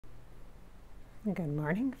Good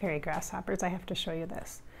morning, fairy grasshoppers. I have to show you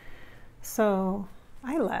this. So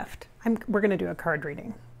I left. We're going to do a card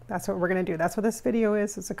reading. That's what we're going to do. That's what this video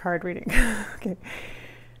is. It's a card reading. Okay.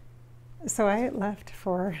 So I left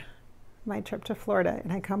for my trip to Florida,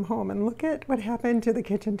 and I come home and look at what happened to the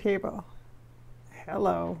kitchen table.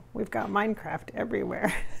 Hello, we've got Minecraft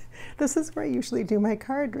everywhere. This is where I usually do my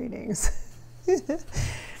card readings.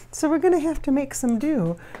 So we're going to have to make some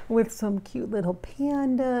do with some cute little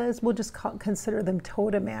pandas. We'll just consider them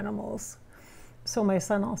totem animals. So my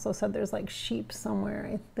son also said there's like sheep somewhere.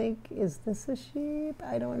 I think, is this a sheep?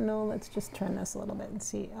 I don't know. Let's just turn this a little bit and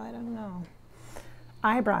see. I don't know.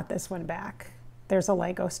 I brought this one back. There's a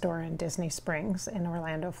Lego store in Disney Springs in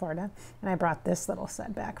Orlando, Florida. And I brought this little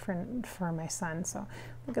set back for my son. So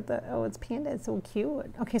look at the, oh, it's panda. It's so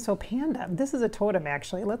cute. Okay, so panda. This is a totem,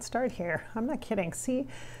 actually. Let's start here. I'm not kidding. See,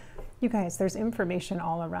 you guys, there's information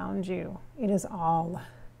all around you. It is all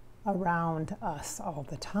around us all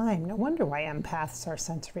the time. No wonder why empaths are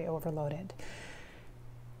sensory overloaded.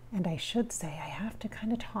 And I should say I have to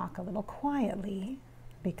kind of talk a little quietly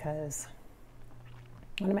because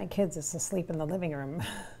one of my kids is asleep in the living room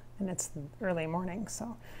and it's early morning.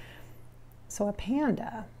 So a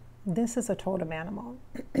panda, this is a totem animal.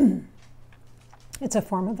 It's a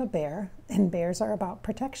form of a bear, and bears are about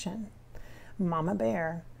protection. Mama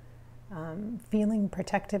bear, feeling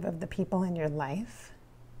protective of the people in your life,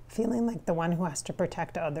 feeling like the one who has to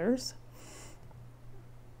protect others.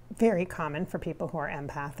 Very common for people who are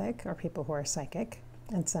empathic or people who are psychic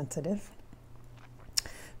and sensitive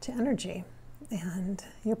to energy. And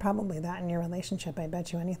you're probably that in your relationship, I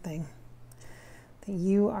bet you anything. That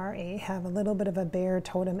you are have a little bit of a bear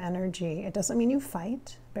totem energy. It doesn't mean you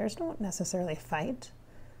fight. Bears don't necessarily fight.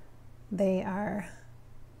 They are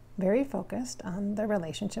very focused on their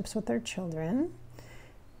relationships with their children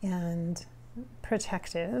and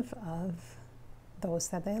protective of those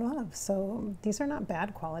that they love. So these are not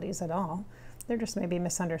bad qualities at all. They're just maybe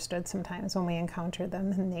misunderstood sometimes when we encounter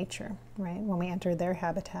them in nature, right? When we enter their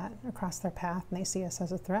habitat, across their path, and they see us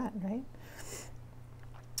as a threat, right?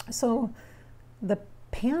 So the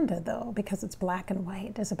panda, though, because it's black and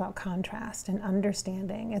white, is about contrast and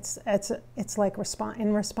understanding. It's like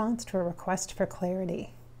in response to a request for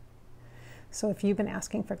clarity. So if you've been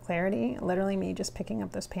asking for clarity, literally me just picking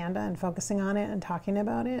up this panda and focusing on it and talking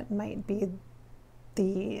about it might be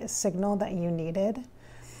the signal that you needed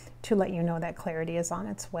to let you know that clarity is on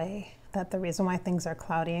its way. That the reason why things are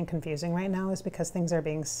cloudy and confusing right now is because things are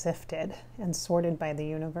being sifted and sorted by the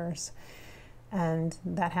universe. And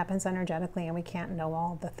that happens energetically, and we can't know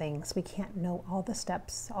all the things. We can't know all the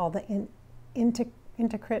steps, all the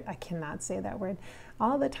intricate, I cannot say that word,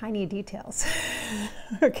 all the tiny details.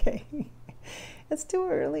 Okay. It's too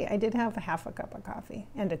early. I did have half a cup of coffee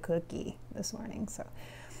and a cookie this morning.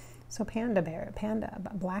 So panda bear, panda,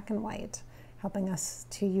 black and white, helping us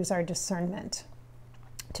to use our discernment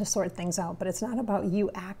to sort things out. But it's not about you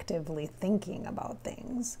actively thinking about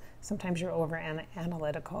things. Sometimes you're over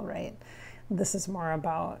analytical, right? This is more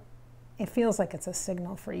about, it feels like it's a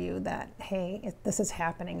signal for you that, hey, this is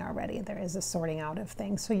happening already. There is a sorting out of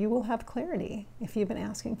things. So you will have clarity. If you've been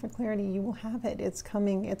asking for clarity, you will have it. It's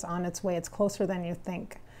coming. It's on its way. It's closer than you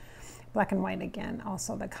think. Black and white again.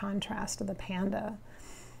 Also the contrast of the panda.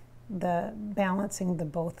 The balancing the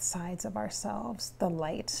both sides of ourselves. The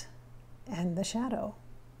light and the shadow.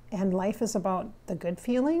 And life is about the good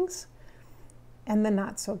feelings and the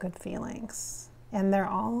not so good feelings. And they're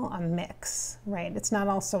all a mix, right? It's not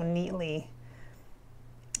all so neatly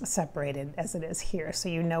separated as it is here. So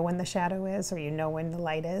you know when the shadow is, or you know when the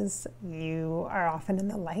light is. You are often in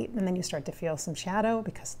the light, and then you start to feel some shadow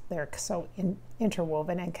because they're so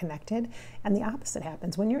interwoven and connected. And the opposite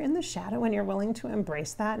happens. When you're in the shadow and you're willing to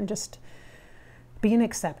embrace that and just be in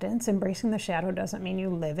acceptance. Embracing the shadow doesn't mean you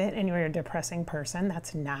live it and you're a depressing person.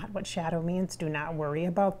 That's not what shadow means. Do not worry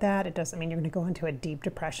about that. It doesn't mean you're going to go into a deep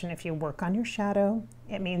depression if you work on your shadow.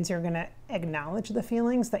 It means you're going to acknowledge the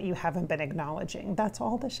feelings that you haven't been acknowledging. That's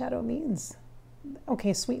all the shadow means.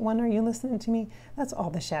 Okay, sweet one, are you listening to me? That's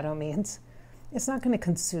all the shadow means. It's not going to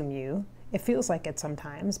consume you. It feels like it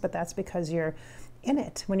sometimes, but that's because you're in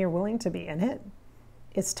it. When you're willing to be in it,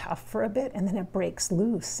 it's tough for a bit, and then it breaks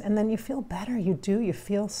loose, and then you feel better. You do. You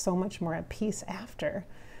feel so much more at peace after.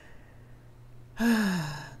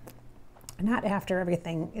 Not after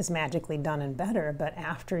everything is magically done and better, but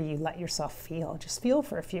after you let yourself feel. Just feel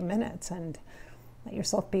for a few minutes and let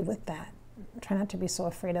yourself be with that. Try not to be so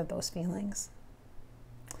afraid of those feelings.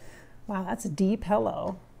 Wow, that's a deep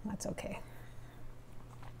hello. That's okay.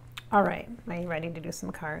 All right, are you ready to do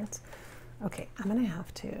some cards? Okay, I'm gonna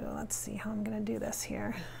have to, let's see how I'm gonna do this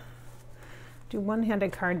here. do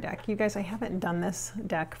one-handed card deck. You guys, I haven't done this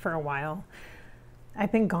deck for a while.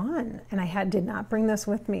 I've been gone, and I did not bring this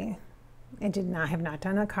with me. I have not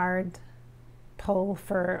done a card pull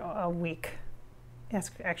for a week.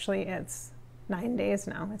 Actually, it's 9 days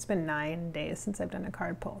now. It's been 9 days since I've done a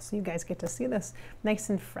card pull. So you guys get to see this nice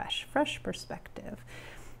and fresh perspective.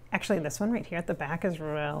 Actually, this one right here at the back is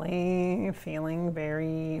really feeling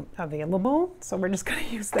very available. So we're just going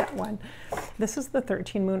to use that one. This is the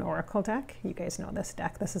 13 Moon Oracle deck. You guys know this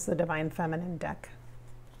deck. This is the Divine Feminine deck.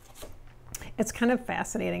 It's kind of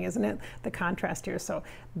fascinating, isn't it? The contrast here. So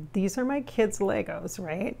these are my kids' Legos,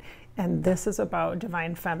 right? And this is about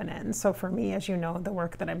Divine Feminine. So for me, as you know, the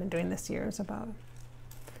work that I've been doing this year is about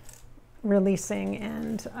releasing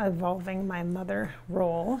and evolving my mother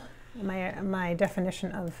role. My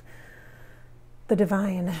definition of the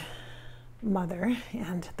Divine Mother,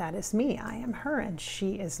 and that is me. I am her, and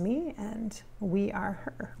she is me, and we are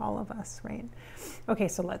her, all of us, right? Okay,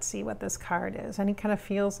 so let's see what this card is. Any kind of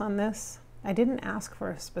feels on this? I didn't ask for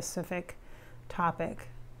a specific topic,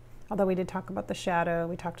 although we did talk about the shadow,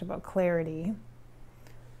 we talked about clarity.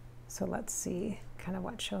 So let's see kind of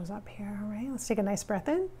what shows up here, all right? Let's take a nice breath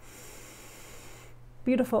in.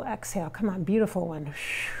 Beautiful exhale, come on, beautiful one.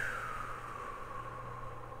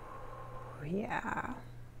 Yeah.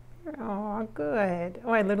 Oh, good.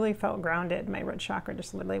 Oh, I literally felt grounded. My root chakra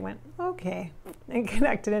just literally went, okay, and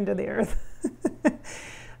connected into the earth.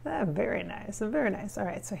 Very nice, very nice. All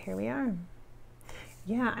right, so here we are.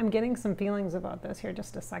 Yeah, I'm getting some feelings about this here.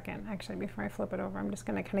 Just a second. Actually, before I flip it over, I'm just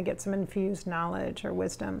going to kind of get some infused knowledge or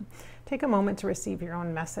wisdom. Take a moment to receive your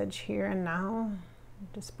own message here and now.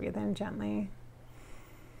 Just breathe in gently,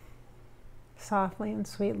 softly and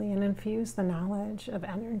sweetly, and infuse the knowledge of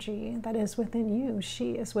energy that is within you.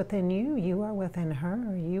 She is within you. You are within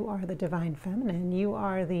her. You are the Divine Feminine. You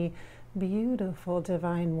are the beautiful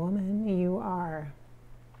Divine Woman. You are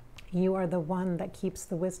the one that keeps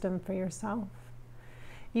the wisdom for yourself.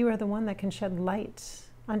 You are the one that can shed light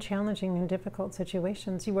on challenging and difficult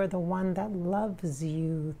situations. You are the one that loves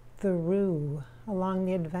you through, along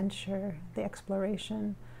the adventure, the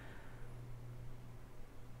exploration.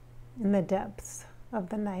 In the depths of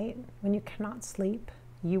the night, when you cannot sleep,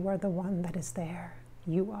 you are the one that is there.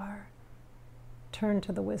 You are. Turn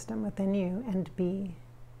to the wisdom within you and be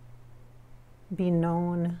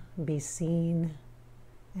known, be seen,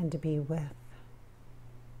 and be with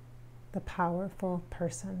the powerful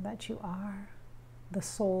person that you are. The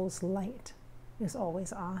soul's light is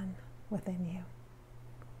always on within you.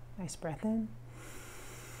 Nice breath in.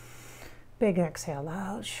 Big exhale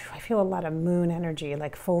out. I feel a lot of moon energy,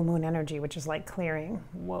 like full moon energy, which is like clearing.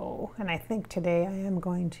 Whoa. And I think today I am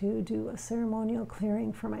going to do a ceremonial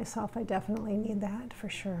clearing for myself. I definitely need that for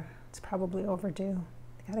sure. It's probably overdue.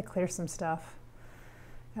 I gotta clear some stuff.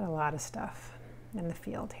 Got a lot of stuff in the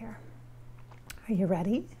field here. Are you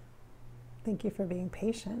ready? Thank you for being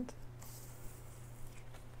patient.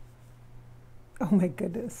 Oh my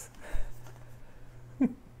goodness.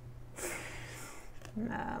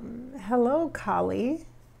 Hello, Kali.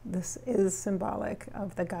 This is symbolic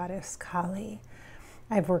of the goddess Kali.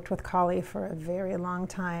 I've worked with Kali for a very long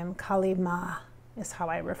time. Kali Ma is how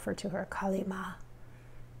I refer to her, Kali Ma.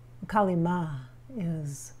 Kali Ma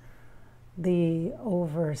is the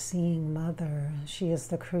overseeing mother. She is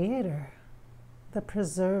the creator, the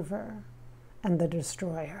preserver, and the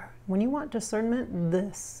destroyer. When you want discernment,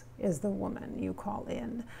 this is the woman you call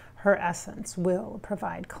in. Her essence will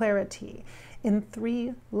provide clarity in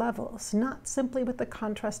 3 levels, not simply with the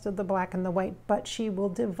contrast of the black and the white, but she will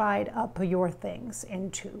divide up your things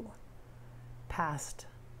into past,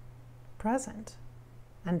 present,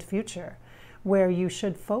 and future. Where you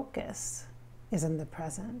should focus is in the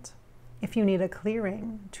present. If you need a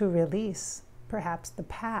clearing to release, perhaps the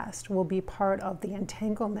past will be part of the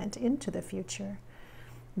entanglement into the future.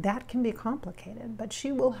 That can be complicated, but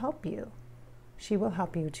she will help you. She will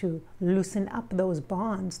help you to loosen up those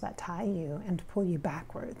bonds that tie you and pull you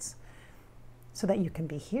backwards so that you can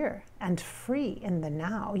be here and free in the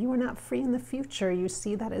now. You are not free in the future. You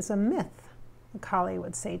see that as a myth. Kali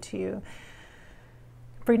would say to you,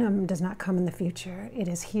 freedom does not come in the future. It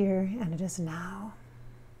is here and it is now.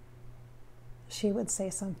 She would say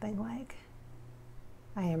something like,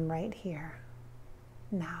 I am right here,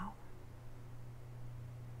 now.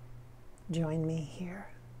 Join me here,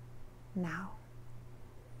 now.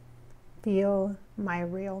 Feel my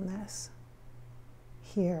realness,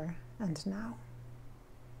 here and now.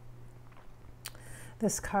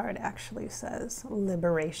 This card actually says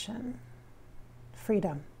liberation,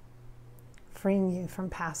 freedom, freeing you from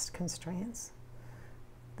past constraints.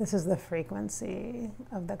 This is the frequency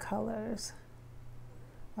of the colors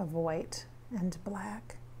of white and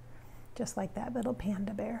black, just like that little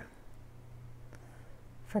panda bear.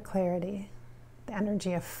 For clarity, the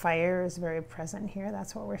energy of fire is very present here.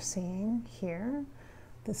 That's what we're seeing here.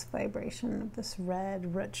 This vibration of this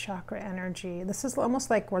red root chakra energy. This is almost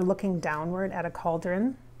like we're looking downward at a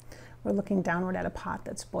cauldron. We're looking downward at a pot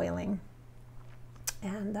that's boiling.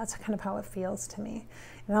 And that's kind of how it feels to me.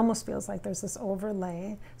 It almost feels like there's this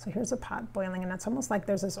overlay. So here's a pot boiling, and it's almost like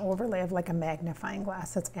there's this overlay of like a magnifying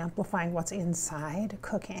glass that's amplifying what's inside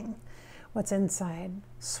cooking, what's inside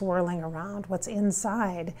swirling around, what's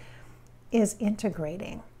inside is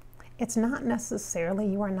integrating. It's not necessarily,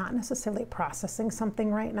 you are not necessarily processing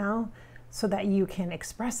something right now so that you can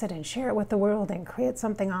express it and share it with the world and create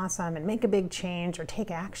something awesome and make a big change or take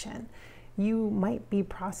action. You might be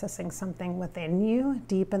processing something within you,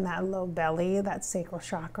 deep in that low belly, that sacral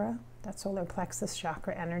chakra, that solar plexus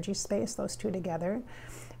chakra energy space, those two together,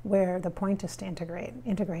 where the point is to integrate,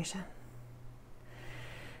 integration.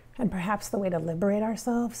 And perhaps the way to liberate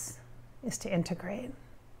ourselves is to integrate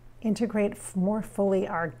more fully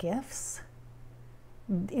our gifts,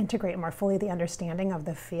 integrate more fully the understanding of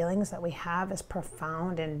the feelings that we have, as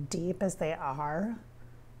profound and deep as they are.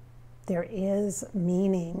 There is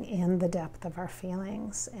meaning in the depth of our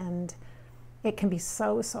feelings, and it can be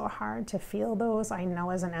so, so hard to feel those. I know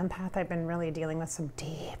as an empath, I've been really dealing with some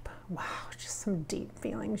deep, just some deep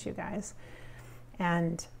feelings, you guys.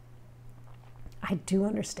 And I do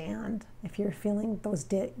understand if you're feeling those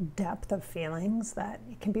depth of feelings, that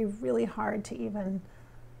it can be really hard to even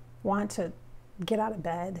want to get out of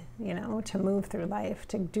bed, you know, to move through life,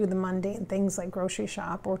 to do the mundane things like grocery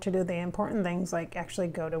shop, or to do the important things like actually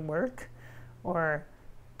go to work or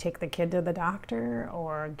take the kid to the doctor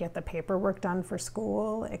or get the paperwork done for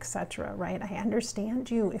school, etc. Right? I understand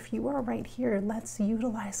you. If you are right here, let's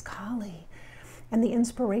utilize Kali and the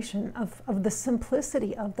inspiration of the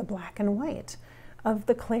simplicity of the black and white, of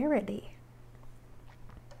the clarity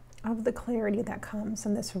that comes.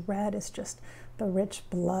 And this red is just the rich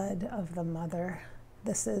blood of the mother.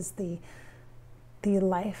 This is the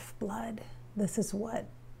life blood. This is what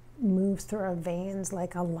moves through our veins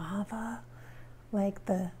like a lava, like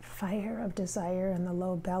the fire of desire in the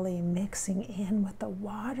low belly mixing in with the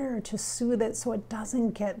water to soothe it so it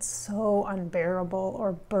doesn't get so unbearable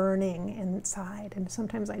or burning inside. And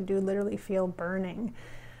sometimes I do literally feel burning.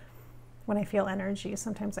 When I feel energy,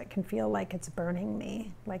 sometimes I can feel like it's burning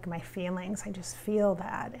me, like my feelings. I just feel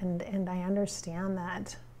that, and I understand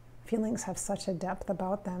that feelings have such a depth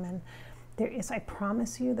about them, and there is, I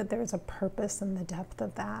promise you that there is a purpose in the depth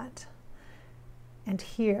of that. And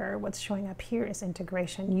here, what's showing up here is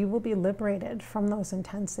integration. You will be liberated from the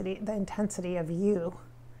intensity of you.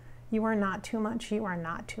 You are not too much, you are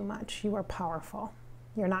not too much, you are powerful.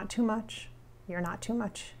 You're not too much, you're not too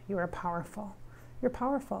much, you are powerful. You're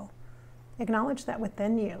powerful. Acknowledge that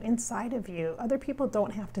within you, inside of you. Other people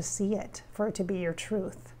don't have to see it for it to be your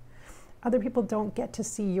truth. Other people don't get to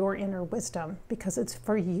see your inner wisdom because it's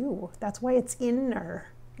for you. That's why it's inner.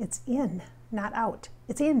 It's in, not out.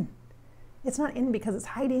 It's in. It's not in because it's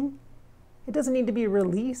hiding. It doesn't need to be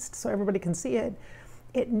released so everybody can see it.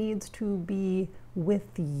 It needs to be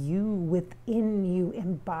with you, within you,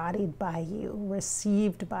 embodied by you,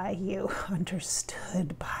 received by you,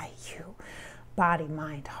 understood by you. Body,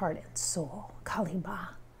 mind, heart, and soul. Kali Ma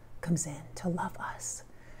comes in to love us.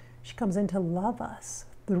 She comes in to love us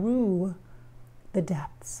through the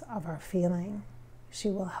depths of our feeling. She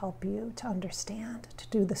will help you to understand, to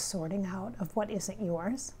do the sorting out of what isn't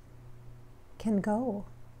yours, can go,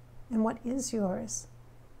 and what is yours.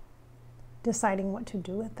 Deciding what to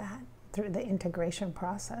do with that through the integration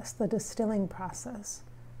process, the distilling process,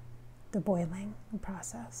 the boiling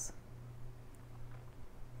process.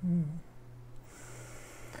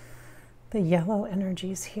 The yellow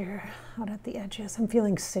energies here out at the edges. I'm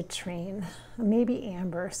feeling citrine, maybe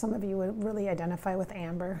amber. Some of you would really identify with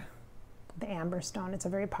amber, the amber stone. It's a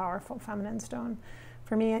very powerful feminine stone.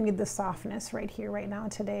 For me, I need the softness right here, right now,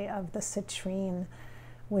 today of the citrine,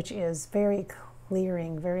 which is very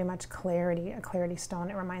clearing, very much clarity, a clarity stone.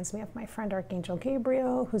 It reminds me of my friend Archangel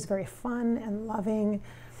Gabriel, who's very fun and loving,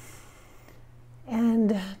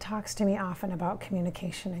 and talks to me often about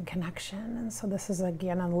communication and connection. And so this is,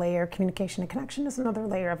 again, a layer. Communication and connection is another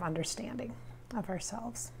layer of understanding of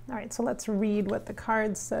ourselves. All right, so let's read what the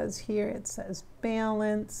card says here. It says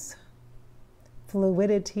balance,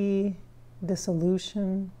 fluidity,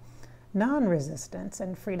 dissolution, non-resistance,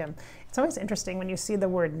 and freedom. It's always interesting when you see the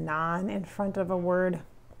word non in front of a word,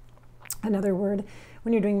 another word,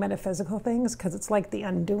 when you're doing metaphysical things, because it's like the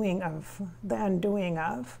undoing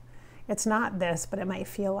of. It's not this, but it might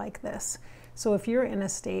feel like this. So if you're in a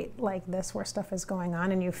state like this where stuff is going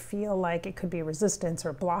on and you feel like it could be resistance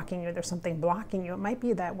or blocking you, there's something blocking you, it might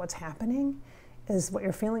be that what's happening is what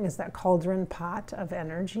you're feeling is that cauldron pot of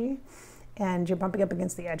energy, and you're bumping up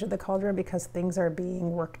against the edge of the cauldron because things are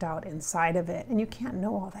being worked out inside of it, and you can't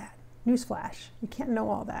know all that. Newsflash, you can't know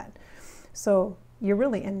all that. So you're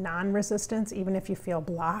really in non-resistance, even if you feel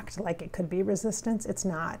blocked, like it could be resistance, it's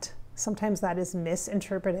not. Sometimes that is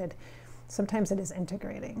misinterpreted. Sometimes it is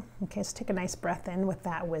integrating. Okay, so take a nice breath in with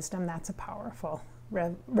that wisdom. That's a powerful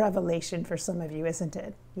revelation for some of you, isn't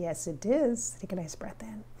it? Yes, it is. Take a nice breath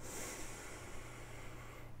in.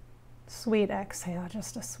 Sweet exhale,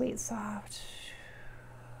 just a sweet, soft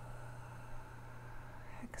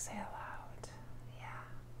exhale out. Yeah,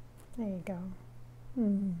 there you go.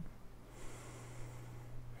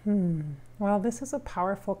 Well, this is a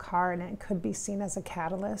powerful card, and it could be seen as a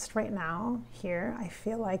catalyst right now. Here, I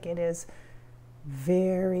feel like it is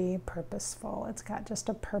very purposeful. It's got just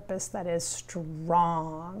a purpose that is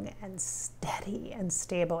strong and steady and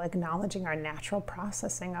stable, acknowledging our natural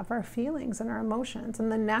processing of our feelings and our emotions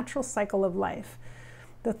and the natural cycle of life.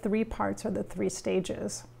 The three parts are the three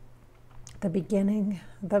stages: the beginning,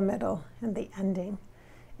 the middle, and the ending.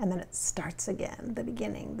 And then it starts again, the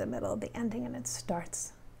beginning, the middle, the ending, and it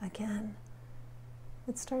starts again.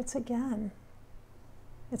 It starts again.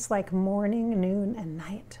 It's like morning, noon, and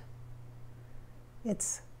night.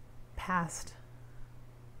 It's past,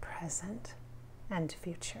 present, and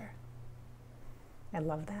future. I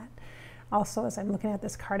love that. Also, as I'm looking at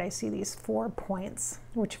this card, I see these 4 points,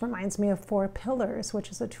 which reminds me of 4 pillars, which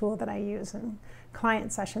is a tool that I use in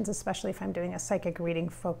client sessions, especially if I'm doing a psychic reading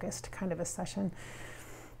focused kind of a session,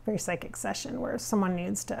 very psychic session, where someone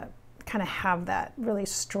needs to kind of have that really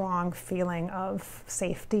strong feeling of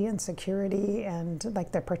safety and security, and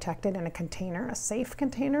like they're protected in a container, a safe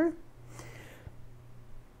container.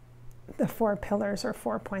 The 4 pillars or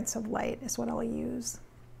 4 points of light is what I'll use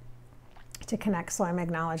to connect. So I'm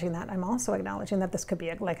acknowledging that. I'm also acknowledging that this could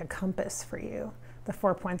be like a compass for you. The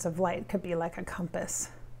 4 points of light could be like a compass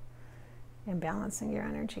in balancing your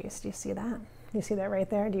energies. Do you see that? Do you see that right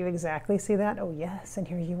there? Do you exactly see that? Oh yes, and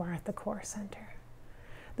here you are at the core center.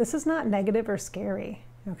 This is not negative or scary,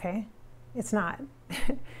 okay? It's not.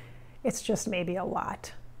 It's just maybe a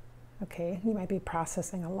lot, okay? You might be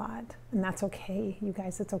processing a lot, and that's okay, you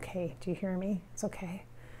guys, it's okay. Do you hear me? It's okay.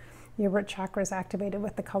 Your root chakra is activated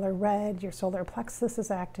with the color red. Your solar plexus is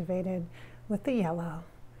activated with the yellow.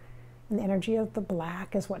 And the energy of the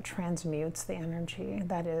black is what transmutes the energy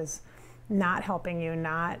that is not helping you,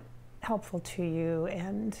 not helpful to you,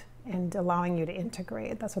 and allowing you to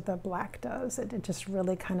integrate. That's what the black does. It just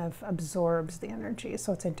really kind of absorbs the energy.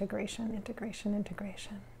 So it's integration, integration,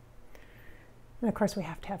 integration. And of course we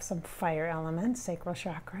have to have some fire elements, sacral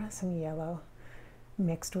chakra, some yellow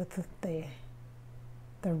mixed with the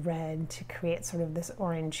red to create sort of this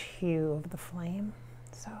orange hue of the flame.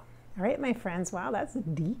 So, all right, my friends, wow, that's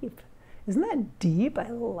deep. Isn't that deep? I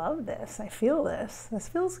love this. I feel this. This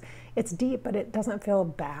feels, it's deep, but it doesn't feel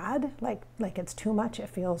bad, like it's too much. It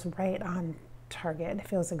feels right on target. It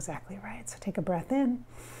feels exactly right. So take a breath in.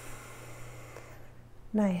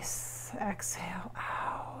 Nice. Exhale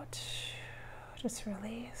out. Just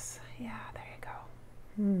release. Yeah, there you go.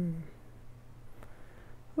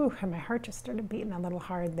 Ooh, and my heart just started beating a little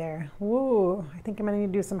hard there. Ooh, I think I'm going to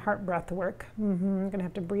need to do some heart breath work. I'm going to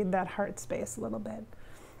have to breathe that heart space a little bit.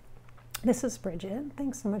 This is Bridget.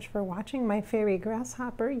 Thanks so much for watching my Fairy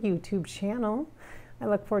Grasshopper YouTube channel. I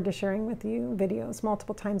look forward to sharing with you videos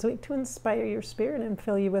multiple times a week to inspire your spirit and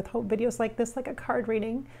fill you with hope. Videos like this, like a card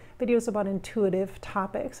reading, videos about intuitive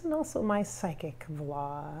topics, and also my psychic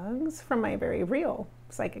vlogs from my very real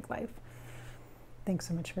psychic life. Thanks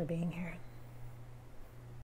so much for being here.